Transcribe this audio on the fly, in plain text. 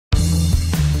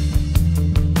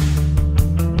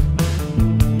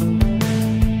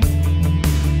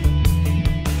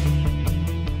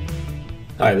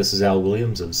Hi, this is Al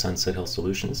Williams of Sunset Hill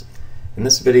Solutions. In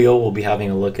this video, we'll be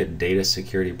having a look at data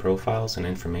security profiles and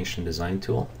information design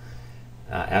tool.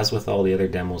 As with all the other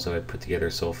demos that I've put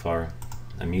together so far,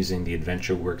 I'm using the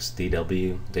AdventureWorks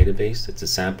DW database. It's a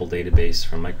sample database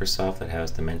from Microsoft that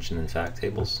has dimension and fact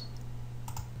tables.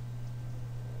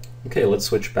 Okay, let's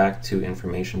switch back to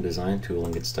information design tool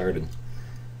and get started.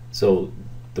 So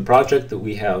the project that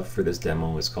we have for this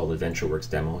demo is called AdventureWorks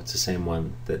Demo. It's the same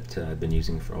one that I've been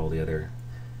using for all the other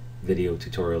video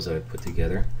tutorials that I've put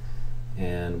together.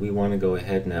 And we want to go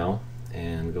ahead now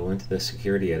and go into the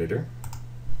security editor,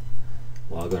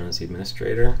 log on as the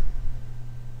administrator.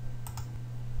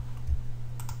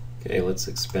 Okay, let's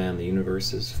expand the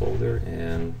universes folder,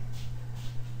 and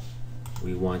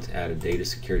we want to add a data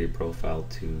security profile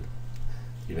to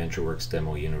the AdventureWorks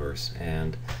Demo universe.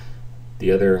 And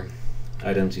the other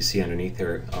items you see underneath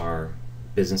there are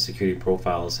business security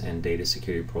profiles and data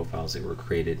security profiles that were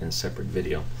created in a separate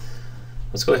video.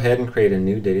 Let's go ahead and create a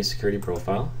new data security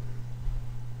profile,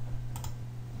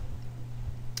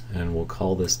 and we'll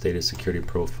call this data security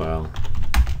profile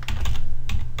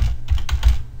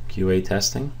QA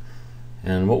testing.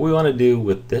 And what we want to do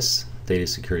with this data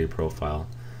security profile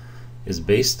is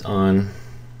based on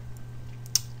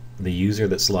the user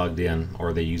that's logged in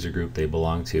or the user group they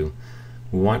belong to.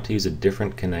 We want to use a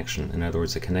different connection, in other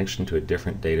words a connection to a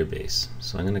different database.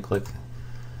 So I'm going to click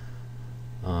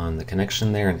on the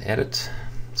connection there and edit.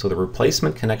 So the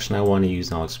replacement connection I want to use,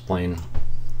 and I'll explain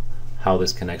how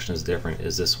this connection is different,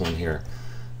 is this one here,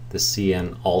 the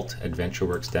CN Alt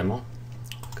AdventureWorks Demo.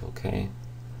 Click OK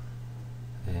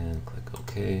and click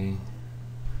OK.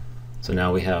 So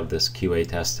now we have this QA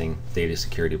testing data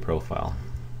security profile.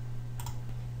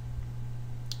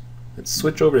 Let's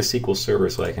switch over to SQL Server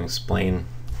so I can explain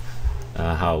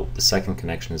how the second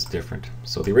connection is different.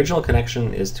 So the original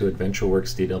connection is to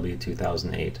AdventureWorks DW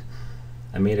 2008.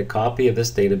 I made a copy of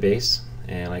this database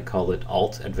and I called it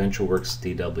Alt AdventureWorks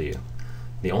DW.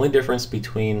 The only difference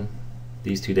between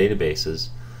these two databases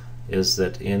is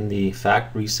that in the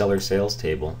fact reseller sales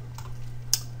table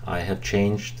I have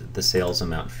changed the sales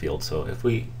amount field. So if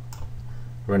we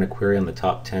run a query on the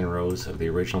top 10 rows of the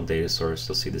original data source,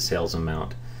 you'll see the sales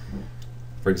amount.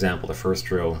 For example, the first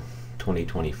row,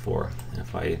 2024. And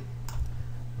if I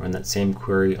run that same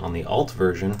query on the Alt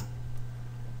version,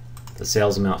 the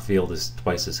sales amount field is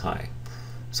twice as high.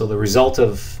 So the result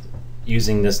of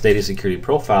using this data security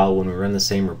profile, when we run the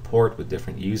same report with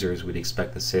different users, we'd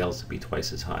expect the sales to be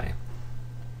twice as high.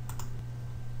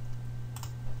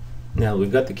 Now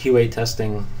we've got the QA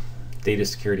testing data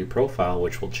security profile,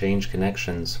 which will change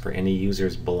connections for any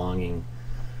users belonging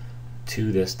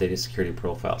to this data security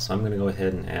profile. So I'm going to go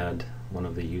ahead and add one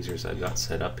of the users I've got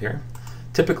set up here.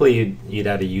 Typically you'd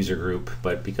add a user group,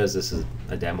 but because this is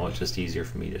a demo, it's just easier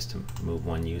for me just to move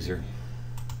one user.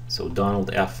 So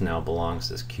Donald F now belongs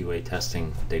to this QA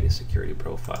testing data security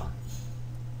profile.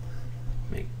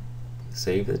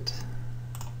 Save it.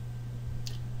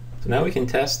 So now we can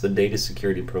test the data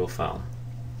security profile.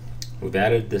 We've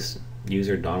added this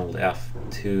user Donald F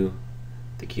to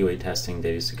the QA testing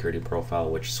data security profile,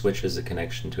 which switches the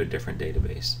connection to a different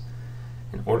database.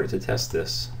 In order to test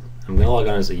this, I'm going to log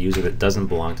on as a user that doesn't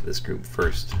belong to this group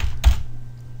first.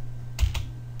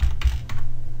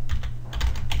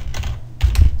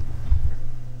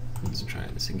 Let's try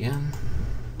this again.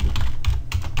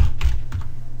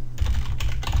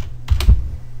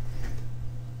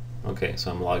 Okay,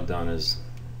 so I'm logged on as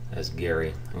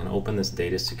Gary. I'm going to open this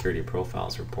data security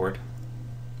profiles report.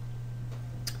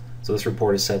 So this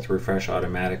report is set to refresh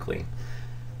automatically.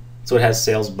 So it has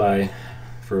sales by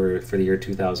for the year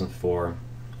 2004,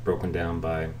 broken down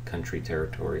by country,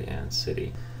 territory, and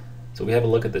city. So we have a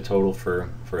look at the total for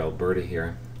Alberta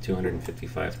here,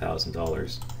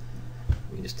 $255,000.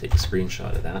 Let me just take a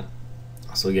screenshot of that.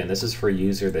 So again, this is for a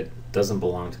user that doesn't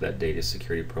belong to that data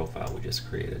security profile we just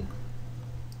created.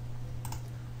 I'm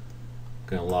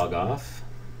going to log off.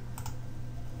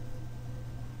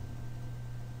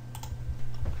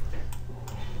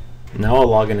 Now I'll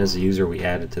log in as a user we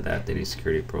added to that data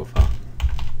security profile.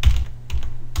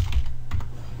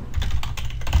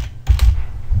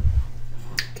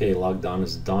 Okay, logged on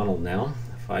as Donald now.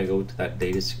 If I go to that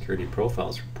data security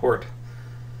profiles report,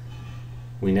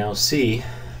 we now see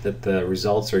that the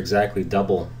results are exactly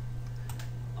double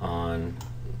on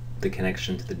the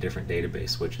connection to the different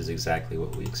database, which is exactly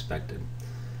what we expected.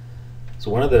 So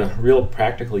one of the real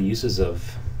practical uses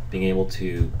of being able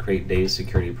to create data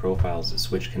security profiles that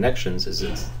switch connections is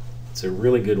it's a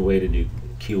really good way to do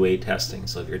QA testing.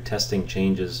 So if you're testing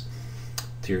changes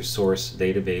to your source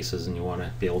databases and you want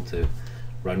to be able to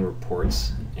run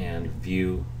reports and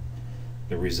view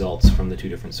the results from the two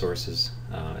different sources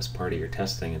as part of your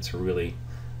testing. It's a really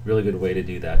good way to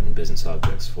do that in Business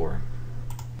Objects 4.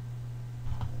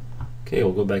 Okay,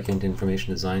 we'll go back into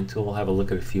Information Design Tool. We'll have a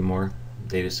look at a few more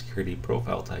data security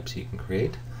profile types you can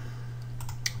create.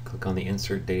 Click on the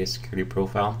Insert Data Security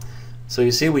Profile. So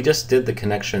you see we just did the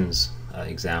connections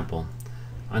example.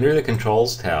 Under the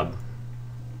Controls tab,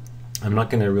 I'm not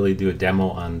going to really do a demo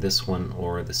on this one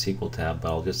or the SQL tab,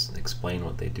 but I'll just explain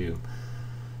what they do.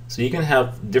 So you can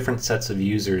have different sets of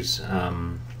users.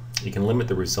 You can limit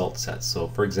the result sets. So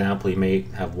for example, you may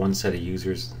have one set of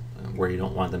users where you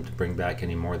don't want them to bring back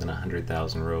any more than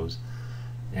 100,000 rows,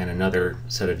 and another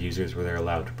set of users where they're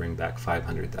allowed to bring back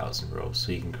 500,000 rows.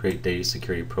 So you can create data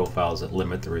security profiles that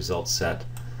limit the result set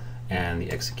and the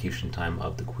execution time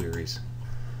of the queries.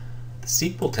 The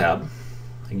SQL tab,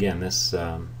 again, this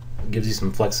gives you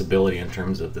some flexibility in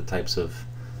terms of the types of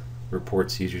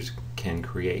reports users can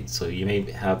create. So you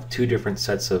may have two different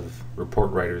sets of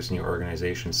report writers in your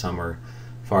organization. Some are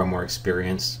far more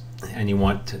experienced, and you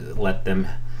want to let them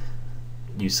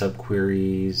use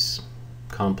subqueries,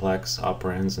 complex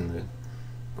operands in the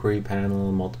query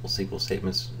panel, multiple SQL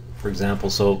statements, for example.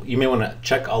 So you may want to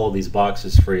check all of these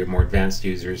boxes for your more advanced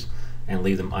users and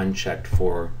leave them unchecked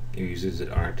for your users that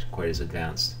aren't quite as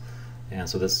advanced. And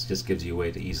so this just gives you a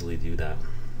way to easily do that.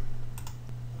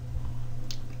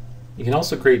 You can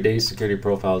also create data security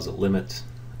profiles that limit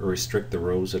or restrict the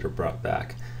rows that are brought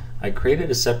back. I created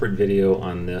a separate video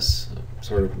on this,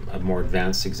 sort of a more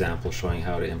advanced example showing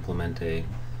how to implement a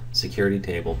security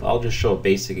table, but I'll just show a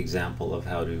basic example of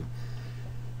how to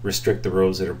restrict the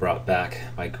rows that are brought back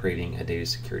by creating a data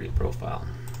security profile.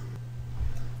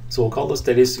 So we'll call this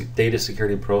data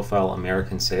security profile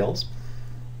American Sales.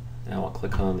 Now I'll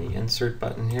click on the Insert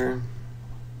button here.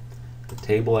 The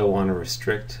table I want to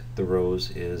restrict the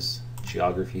rows is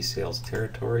Geography Sales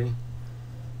Territory,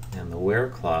 and the where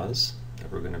clause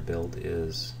that we're going to build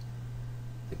is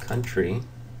the country,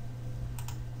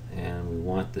 and we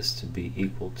want this to be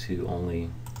equal to only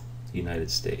the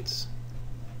United States.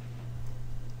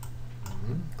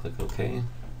 Click OK.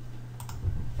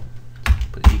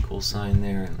 Put equal sign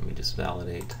there, and let me just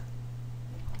validate.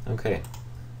 Okay,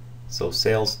 so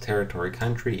sales territory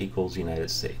country equals United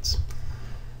States.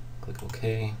 Click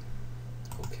OK,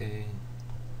 OK,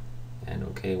 and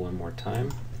OK one more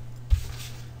time.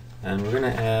 And we're going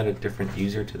to add a different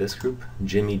user to this group,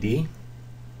 Jimmy D.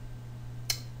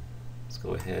 Let's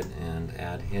go ahead and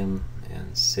add him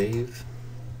and save.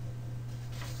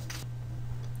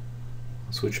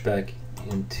 Switch back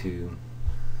into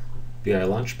BI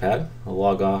Launchpad. We'll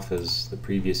log off as the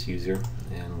previous user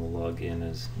and we'll log in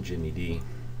as Jimmy D.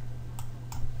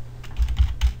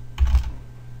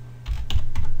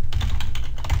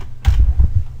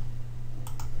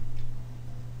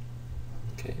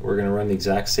 Okay, we're going to run the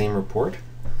exact same report.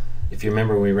 If you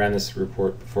remember, when we ran this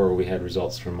report before, we had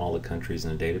results from all the countries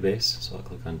in the database. So I'll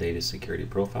click on Data Security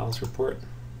Profiles Report.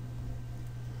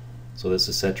 So this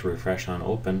is set to refresh on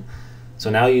open. So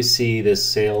now you see this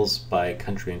sales by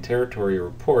country and territory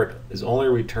report is only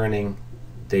returning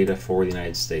data for the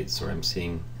United States. So I'm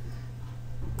seeing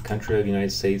the country of the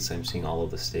United States, I'm seeing all of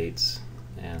the states,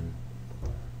 and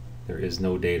there is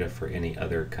no data for any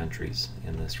other countries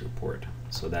in this report.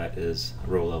 So that is a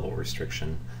row level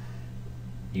restriction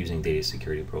using data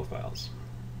security profiles.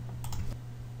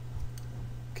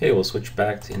 Okay, we'll switch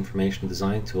back to Information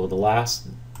Design Tool. The last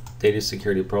data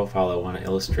security profile I want to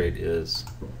illustrate is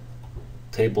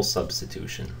table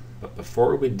substitution. But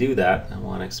before we do that, I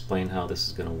want to explain how this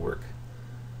is going to work.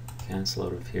 Cancel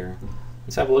out of here.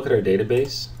 Let's have a look at our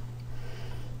database.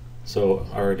 So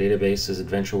our database is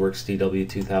AdventureWorks DW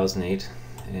 2008,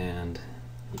 and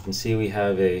you can see we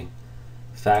have a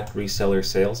fact reseller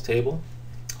sales table.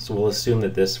 So we'll assume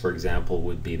that this, for example,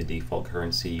 would be the default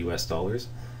currency, US dollars.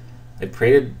 I've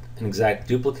created an exact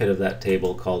duplicate of that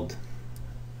table called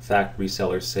fact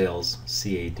reseller sales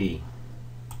CAD.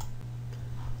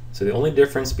 So the only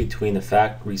difference between the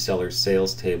fact reseller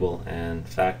sales table and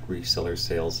fact reseller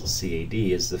sales CAD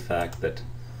is the fact that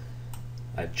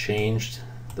I've changed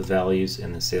the values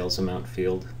in the sales amount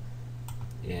field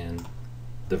in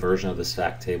the version of this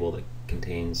fact table that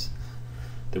contains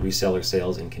the reseller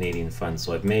sales in Canadian funds.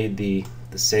 So I've made the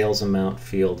sales amount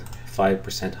field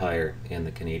 5% higher in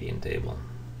the Canadian table.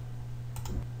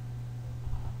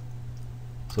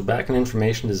 So back in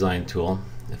Information Design Tool,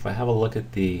 if I have a look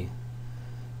at the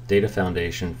data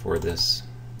foundation for this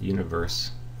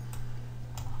universe,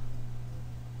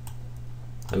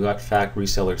 I've got fact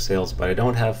reseller sales, but I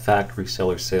don't have fact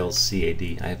reseller sales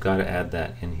CAD. I've got to add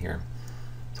that in here.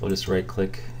 So I'll just right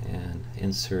click and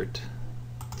insert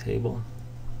table.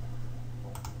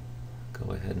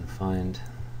 go ahead and find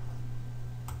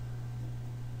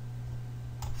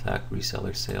fact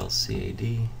reseller sales CAD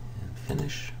and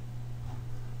finish.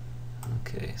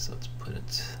 Okay, so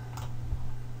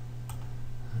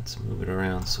let's move it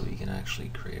around so we can actually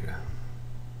create a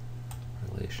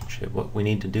relationship. What we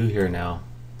need to do here now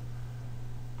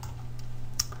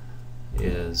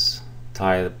is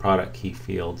tie the product key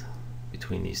field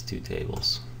between these two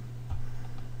tables,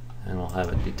 and we'll have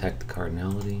it detect the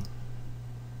cardinality,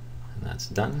 and that's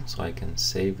done. So I can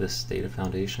save this data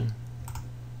foundation.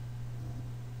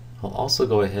 I'll also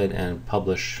go ahead and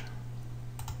publish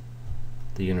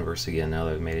the universe again now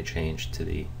that I've made a change to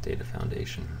the data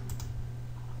foundation.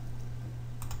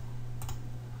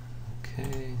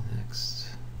 Okay, next,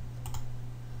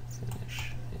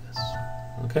 finish, yes.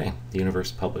 Okay, the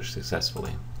universe published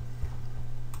successfully.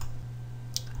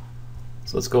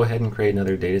 So let's go ahead and create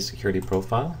another data security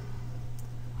profile.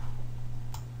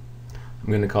 I'm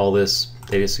going to call this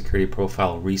data security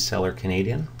profile reseller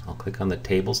Canadian. I'll click on the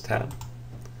tables tab.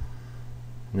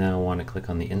 Now I want to click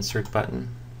on the insert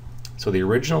button. So the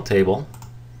original table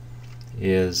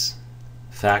is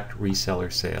fact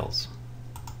reseller sales.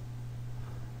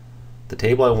 The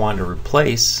table I want to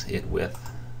replace it with,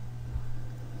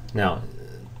 now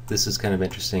this is kind of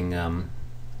interesting,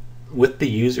 with the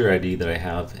user ID that I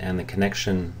have and the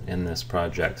connection in this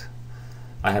project,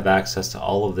 I have access to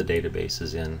all of the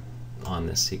databases on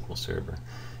this SQL server.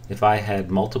 If I had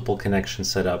multiple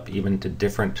connections set up even to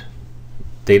different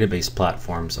database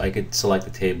platforms, I could select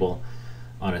the table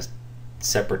on a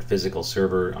separate physical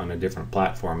server on a different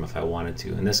platform if I wanted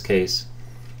to. In this case,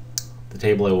 the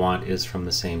table I want is from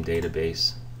the same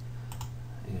database,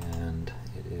 and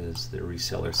it is the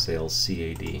reseller sales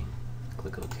CAD.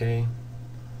 Click OK.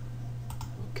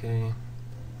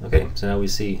 Okay, so now we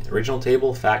see original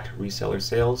table, fact reseller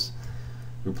sales,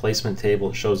 replacement table.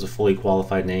 It shows a fully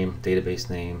qualified name, database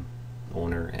name,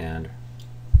 owner, and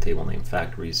table name,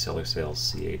 fact reseller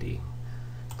sales CAD.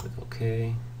 Click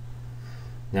OK.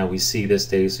 Now we see this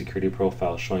data security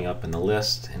profile showing up in the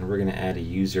list, and we're going to add a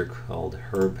user called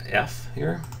HerbF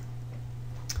here,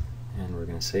 and we're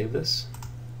going to save this.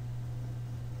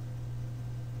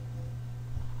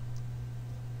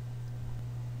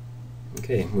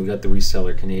 Okay, we've got the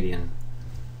reseller Canadian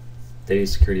data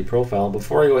security profile.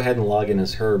 Before I go ahead and log in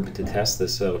as Herb to test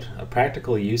this out, a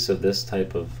practical use of this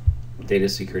type of data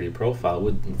security profile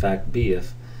would in fact be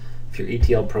if your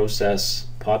ETL process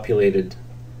populated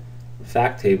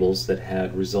fact tables that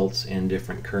had results in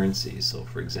different currencies, so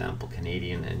for example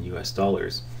Canadian and US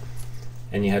dollars,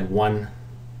 and you had one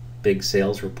big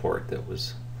sales report that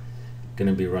was going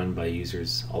to be run by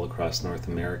users all across North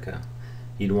America.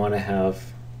 You'd want to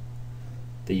have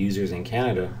the users in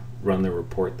Canada run the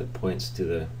report that points to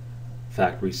the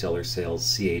fact reseller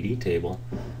sales CAD table,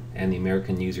 and the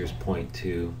American users point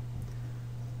to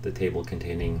the table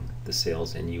containing the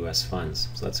sales in US funds.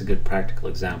 So that's a good practical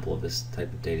example of this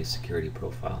type of data security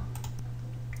profile.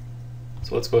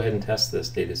 So let's go ahead and test this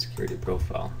data security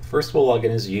profile. First we'll log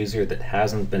in as a user that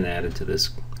hasn't been added to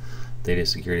this data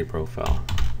security profile.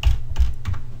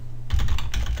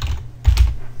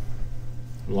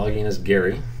 I'm logging in as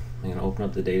Gary. I'm going to open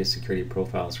up the data security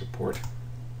profiles report.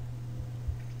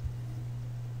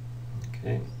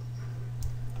 Okay,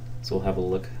 so we'll have a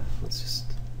look. Let's just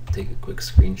take a quick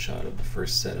screenshot of the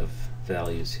first set of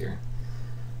values here.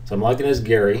 So I'm logged in as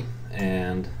Gary,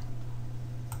 and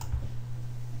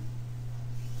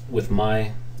with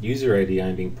my user ID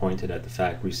I'm being pointed at the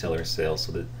fact reseller sales.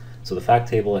 So the fact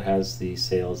table has the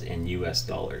sales in US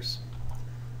dollars.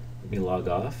 Let me log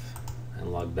off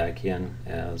and log back in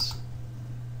as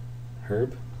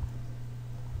Herb.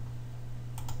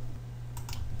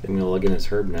 I'm going to log in as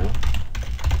Herb now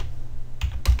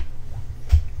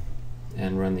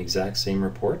and run the exact same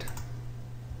report,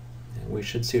 and we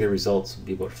should see the results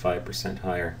be about 5%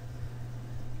 higher.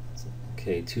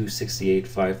 Okay,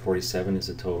 268,547 is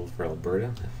the total for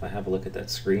Alberta. If I have a look at that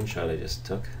screenshot I just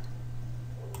took,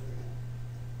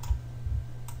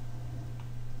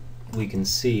 we can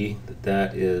see that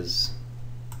that is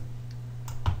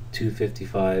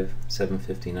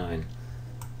 255,759.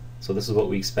 So this is what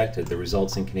we expected. The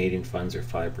results in Canadian funds are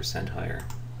 5% higher.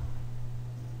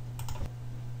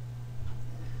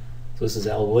 So this is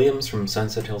Al Williams from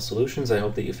Sunset Hill Solutions. I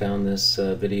hope that you found this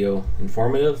video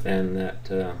informative and that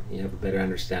you have a better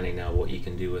understanding now of what you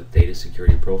can do with data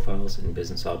security profiles in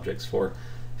Business Objects 4.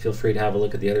 Feel free to have a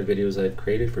look at the other videos I've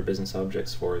created for Business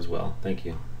Objects 4 as well. Thank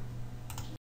you.